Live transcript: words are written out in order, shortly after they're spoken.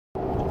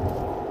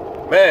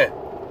Man,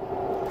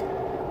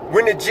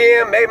 went to the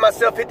gym, made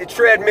myself hit the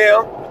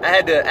treadmill. I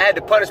had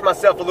to punish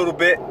myself a little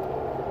bit.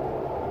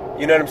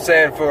 You know what I'm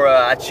saying?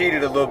 I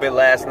cheated a little bit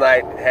last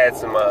night. Had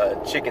some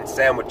chicken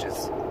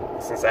sandwiches.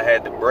 Since I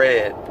had the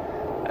bread,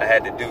 I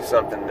had to do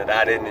something that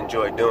I didn't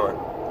enjoy doing.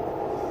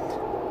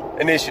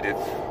 Initiative,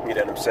 you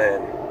know what I'm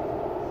saying?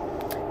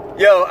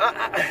 Yo,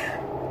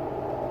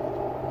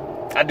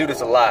 I do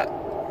this a lot.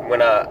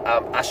 When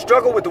I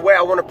struggle with the way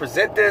I want to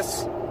present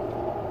this,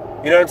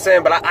 you know what I'm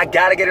saying? But I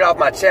gotta get it off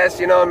my chest,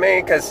 you know what I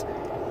mean? Because,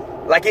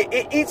 like,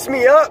 it eats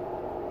me up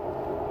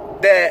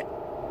that,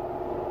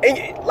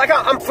 and, like,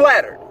 I'm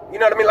flattered. You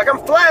know what I mean? Like,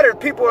 I'm flattered.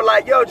 People are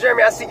like, yo,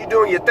 Jeremy, I see you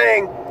doing your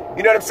thing.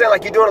 You know what I'm saying?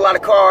 Like, you're doing a lot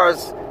of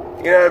cars.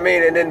 You know what I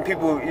mean? And then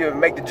people,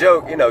 make the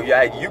joke, you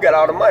got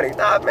all the money.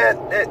 Nah, man.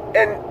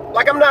 And,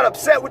 like, I'm not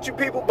upset with you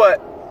people, but,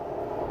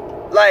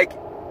 like,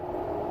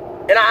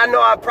 and I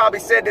know I've probably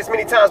said this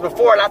many times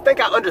before, and I think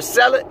I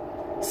undersell it.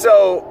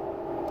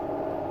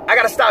 So, I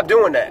got to stop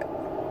doing that.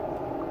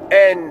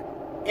 And,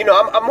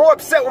 I'm more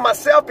upset with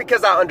myself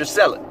because I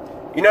undersell it.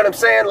 You know what I'm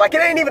saying? Like,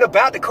 it ain't even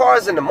about the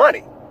cars and the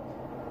money.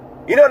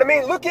 You know what I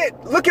mean? Look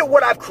at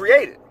what I've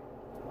created.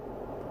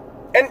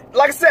 And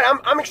like I said,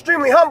 I'm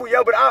extremely humble,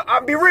 yo, but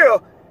I'll be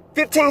real.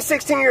 15,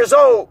 16 years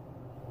old,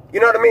 you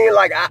know what I mean?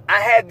 Like,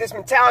 I had this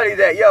mentality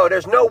that, yo,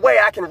 there's no way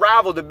I can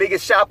rival the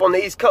biggest shop on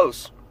the East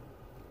Coast.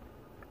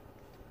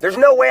 There's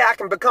no way I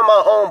can become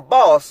my own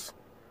boss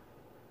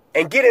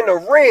and get in a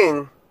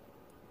ring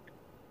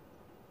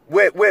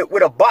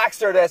with a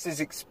boxer that's as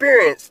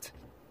experienced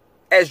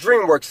as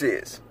DreamWorks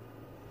is.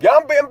 Yeah,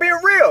 I'm being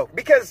real,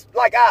 because,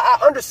 like, I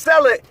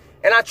undersell it,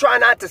 and I try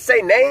not to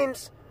say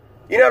names,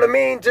 you know what I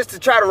mean, just to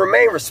try to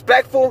remain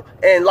respectful.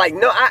 And, like,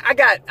 no, I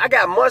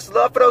got much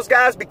love for those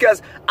guys,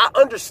 because I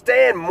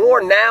understand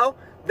more now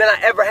than I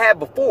ever had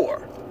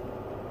before.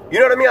 You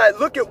know what I mean? Like,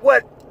 look at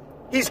what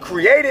he's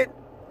created.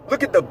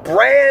 Look at the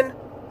brand.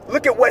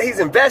 Look at what he's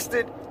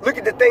invested. Look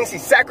at the things he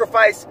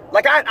sacrificed.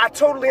 Like, I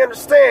totally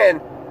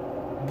understand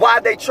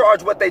why they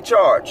charge what they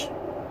charge.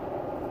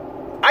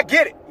 I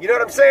get it. You know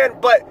what I'm saying?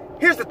 But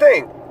here's the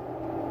thing.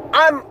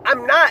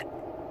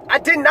 I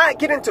did not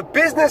get into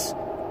business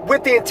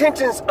with the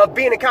intentions of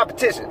being in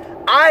competition.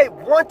 I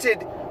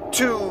wanted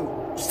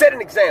to set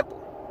an example,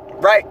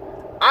 right?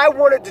 I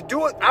wanted to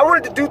do it. I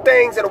wanted to do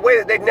things in a way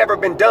that they've never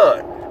been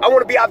done. I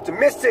want to be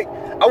optimistic.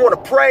 I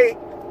want to pray.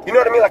 You know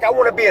what I mean? Like, I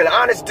want to be an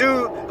honest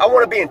dude. I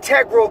want to be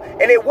integral.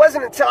 And it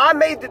wasn't until I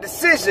made the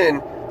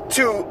decision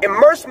to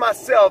immerse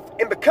myself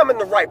in becoming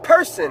the right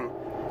person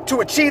to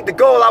achieve the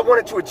goal I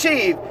wanted to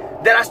achieve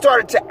that I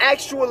started to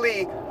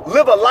actually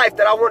live a life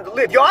that I wanted to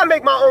live. Yo, I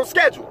make my own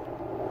schedule.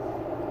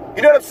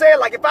 You know what I'm saying?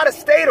 Like, if I'd have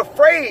stayed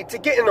afraid to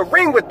get in the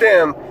ring with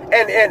them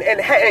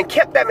and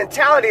kept that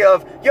mentality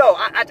of, yo,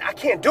 I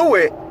can't do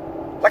it,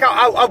 like,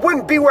 I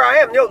wouldn't be where I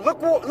am. Yo,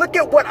 look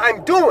at what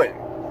I'm doing.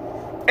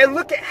 And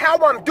look at how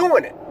I'm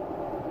doing it.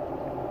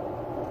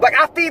 Like,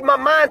 I feed my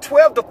mind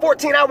 12 to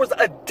 14 hours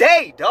a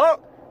day,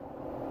 dog.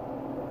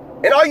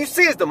 And all you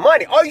see is the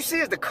money. All you see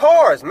is the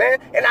cars, man.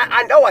 And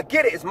I know, I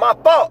get it. It's my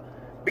fault.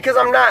 Because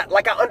I'm not,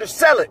 like, I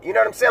undersell it. You know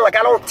what I'm saying? Like,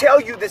 I don't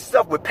tell you this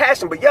stuff with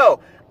passion. But, yo,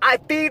 I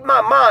feed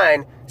my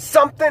mind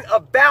something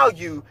of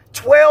value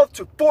 12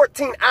 to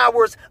 14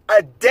 hours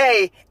a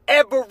day,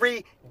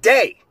 every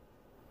day.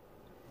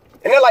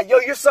 And they're like, yo,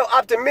 you're so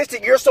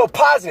optimistic. You're so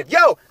positive.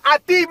 Yo, I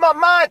feed my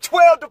mind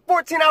 12 to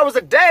 14 hours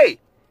a day.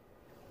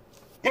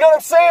 You know what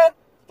I'm saying?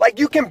 Like,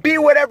 you can be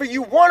whatever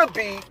you want to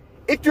be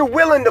if you're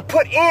willing to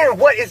put in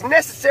what is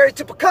necessary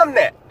to become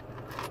that.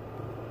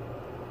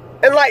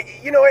 And, like,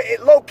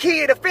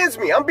 low-key, it offends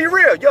me. I'm be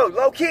real. Yo,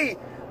 low-key,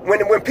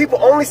 when people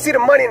only see the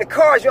money in the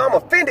cars, yo, I'm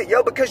offended,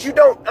 yo, because you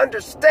don't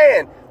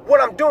understand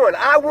what I'm doing.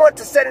 I want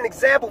to set an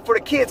example for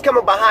the kids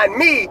coming behind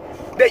me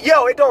that,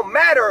 yo, it don't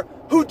matter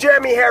who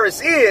Jeremy Harris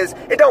is.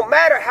 It don't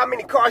matter how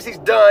many cars he's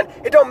done.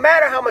 It don't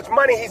matter how much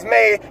money he's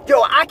made.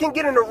 Yo, I can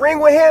get in the ring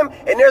with him,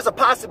 and there's a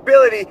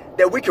possibility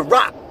that we can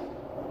rock.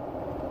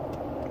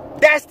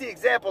 That's the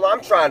example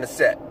I'm trying to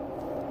set.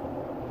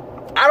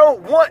 I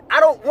don't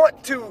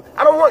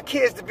want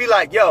kids to be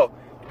like, yo,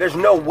 there's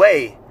no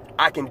way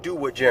I can do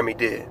what Jeremy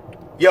did.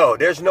 Yo,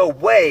 there's no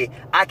way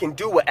I can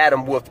do what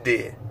Adam Wolf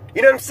did.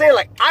 You know what I'm saying?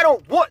 Like, I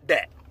don't want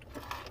that.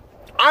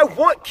 I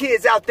want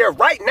kids out there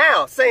right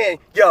now saying,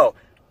 yo,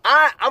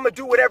 I'm going to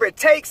do whatever it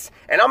takes,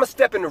 and I'm going to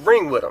step in the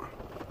ring with them.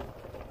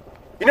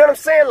 You know what I'm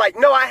saying? Like,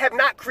 no, I have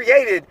not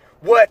created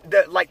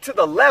to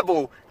the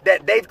level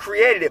that they've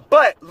created it.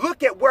 But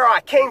look at where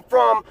I came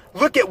from.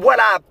 Look at what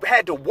I've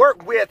had to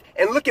work with,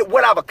 and look at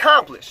what I've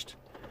accomplished.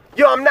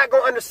 Yo, I'm not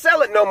going to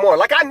undersell it no more.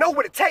 Like, I know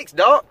what it takes,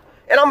 dog.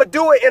 And I'm going to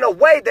do it in a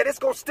way that it's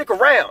going to stick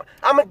around.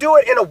 I'm going to do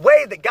it in a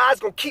way that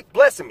God's going to keep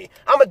blessing me.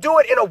 I'm going to do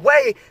it in a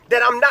way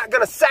that I'm not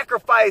going to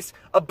sacrifice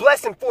a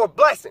blessing for a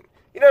blessing.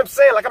 You know what I'm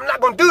saying? Like, I'm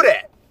not going to do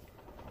that.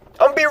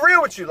 I'm going to be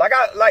real with you. Like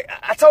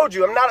I told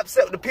you, I'm not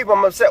upset with the people.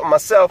 I'm upset with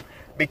myself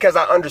because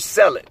I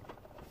undersell it.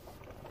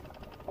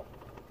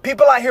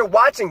 People out here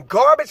watching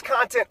garbage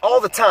content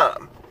all the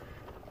time.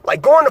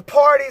 Like, going to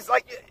parties.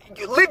 Like,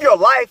 you live your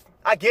life.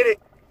 I get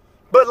it.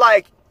 But,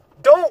 like,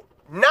 don't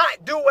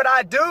not do what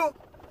I do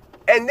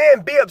and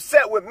then be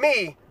upset with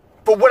me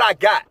for what I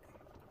got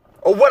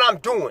or what I'm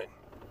doing.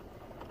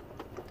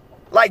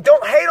 Like,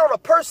 don't hate on a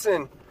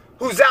person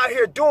who's out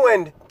here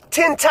doing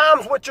 10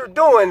 times what you're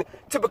doing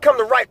to become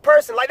the right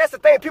person. Like, that's the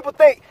thing. People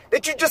think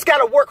that you just got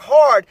to work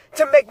hard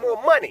to make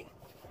more money.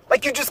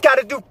 Like, you just got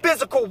to do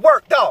physical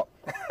work, dog.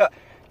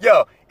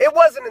 Yo, it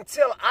wasn't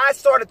until I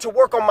started to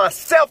work on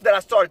myself that I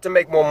started to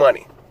make more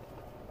money.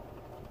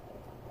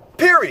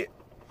 Period.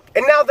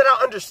 And now that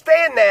I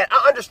understand that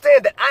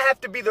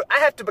I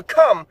have to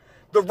become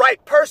the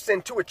right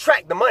person to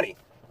attract the money.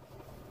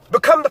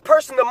 Become the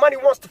person the money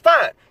wants to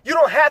find. You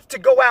don't have to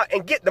go out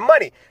and get the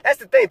money. That's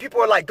the thing.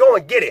 People are like, go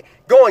and get it,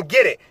 go and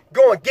get it,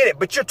 go and get it.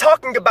 But you're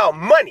talking about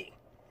money.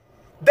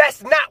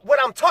 That's not what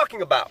I'm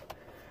talking about.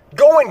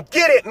 Go and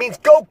get it means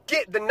go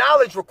get the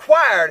knowledge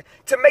required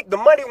to make the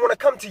money want to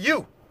come to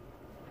you.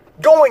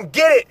 Go and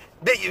get it.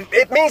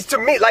 It means to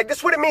me, like, this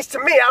is what it means to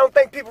me. I don't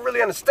think people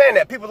really understand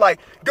that. People like,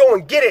 go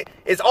and get it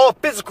is all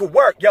physical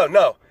work. Yo,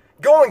 no.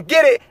 Go and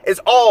get it is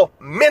all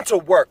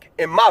mental work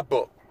in my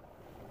book.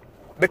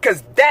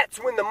 Because that's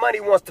when the money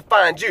wants to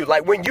find you.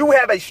 Like, when you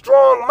have a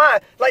strong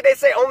mind, like they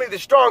say, only the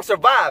strong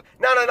survive.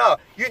 No.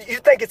 You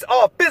think it's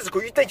all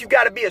physical. You think you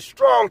got to be a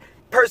strong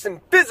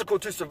person physical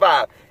to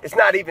survive. It's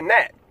not even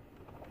that.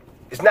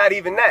 It's not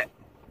even that.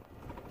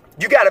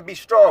 You got to be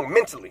strong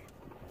mentally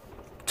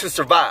to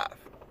survive.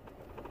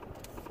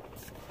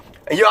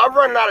 And yo, I'm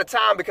running out of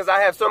time because I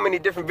have so many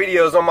different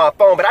videos on my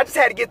phone, but I just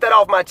had to get that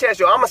off my chest.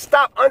 Yo, I'm going to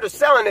stop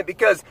underselling it,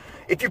 because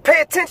if you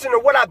pay attention to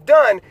what I've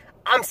done,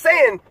 I'm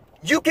saying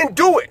you can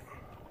do it.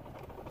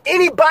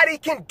 Anybody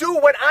can do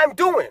what I'm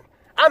doing.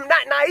 I'm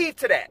not naive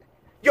to that.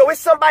 Yo,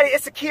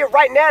 it's a kid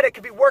right now that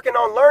could be working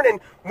on learning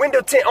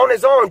window tint on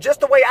his own just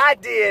the way I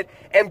did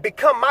and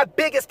become my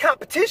biggest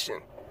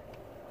competition.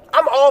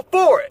 I'm all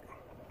for it.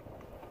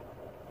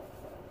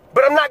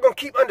 But I'm not going to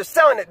keep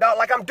underselling it, dog.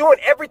 Like, I'm doing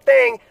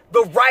everything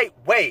the right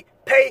way.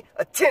 Pay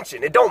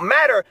attention. It don't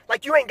matter.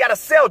 Like, you ain't got to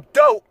sell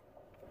dope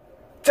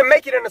to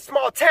make it in a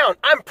small town.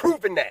 I'm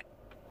proving that.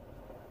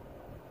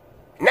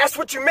 And that's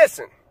what you're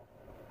missing.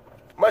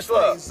 Much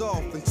love.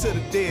 Until the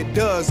day it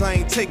does, I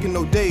ain't taking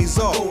no days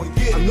off.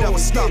 I'm never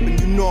stopping,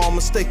 you know I'ma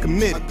stay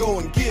committed. I go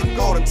and get it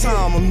all the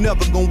time, I'm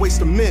never gonna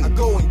waste a minute. I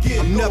go and get it.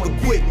 I'm never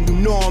quitting, you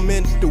know I'm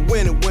in it to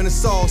win it. When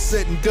it's all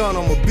said and done,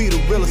 I'ma be the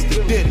realest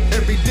that did it.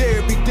 Every day,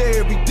 every day,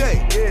 every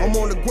day. I'm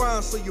on the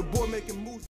grind, so your boy making